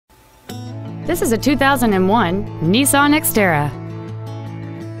This is a 2001 Nissan Xterra.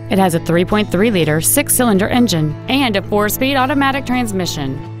 It has a 3.3-liter 6-cylinder engine and a 4-speed automatic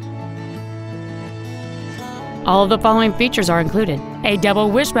transmission. All of the following features are included: a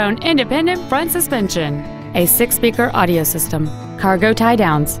double wishbone independent front suspension, a 6-speaker audio system, cargo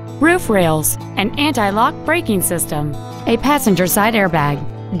tie-downs, roof rails, an anti-lock braking system, a passenger side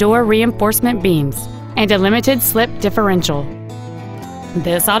airbag, door reinforcement beams, and a limited slip differential.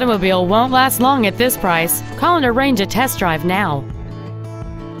 This automobile won't last long at this price. Call and arrange a test drive now.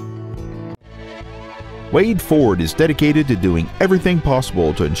 Wade Ford is dedicated to doing everything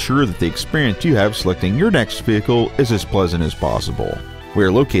possible to ensure that the experience you have selecting your next vehicle is as pleasant as possible. We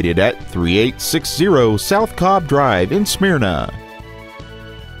are located at 3860 South Cobb Drive in Smyrna.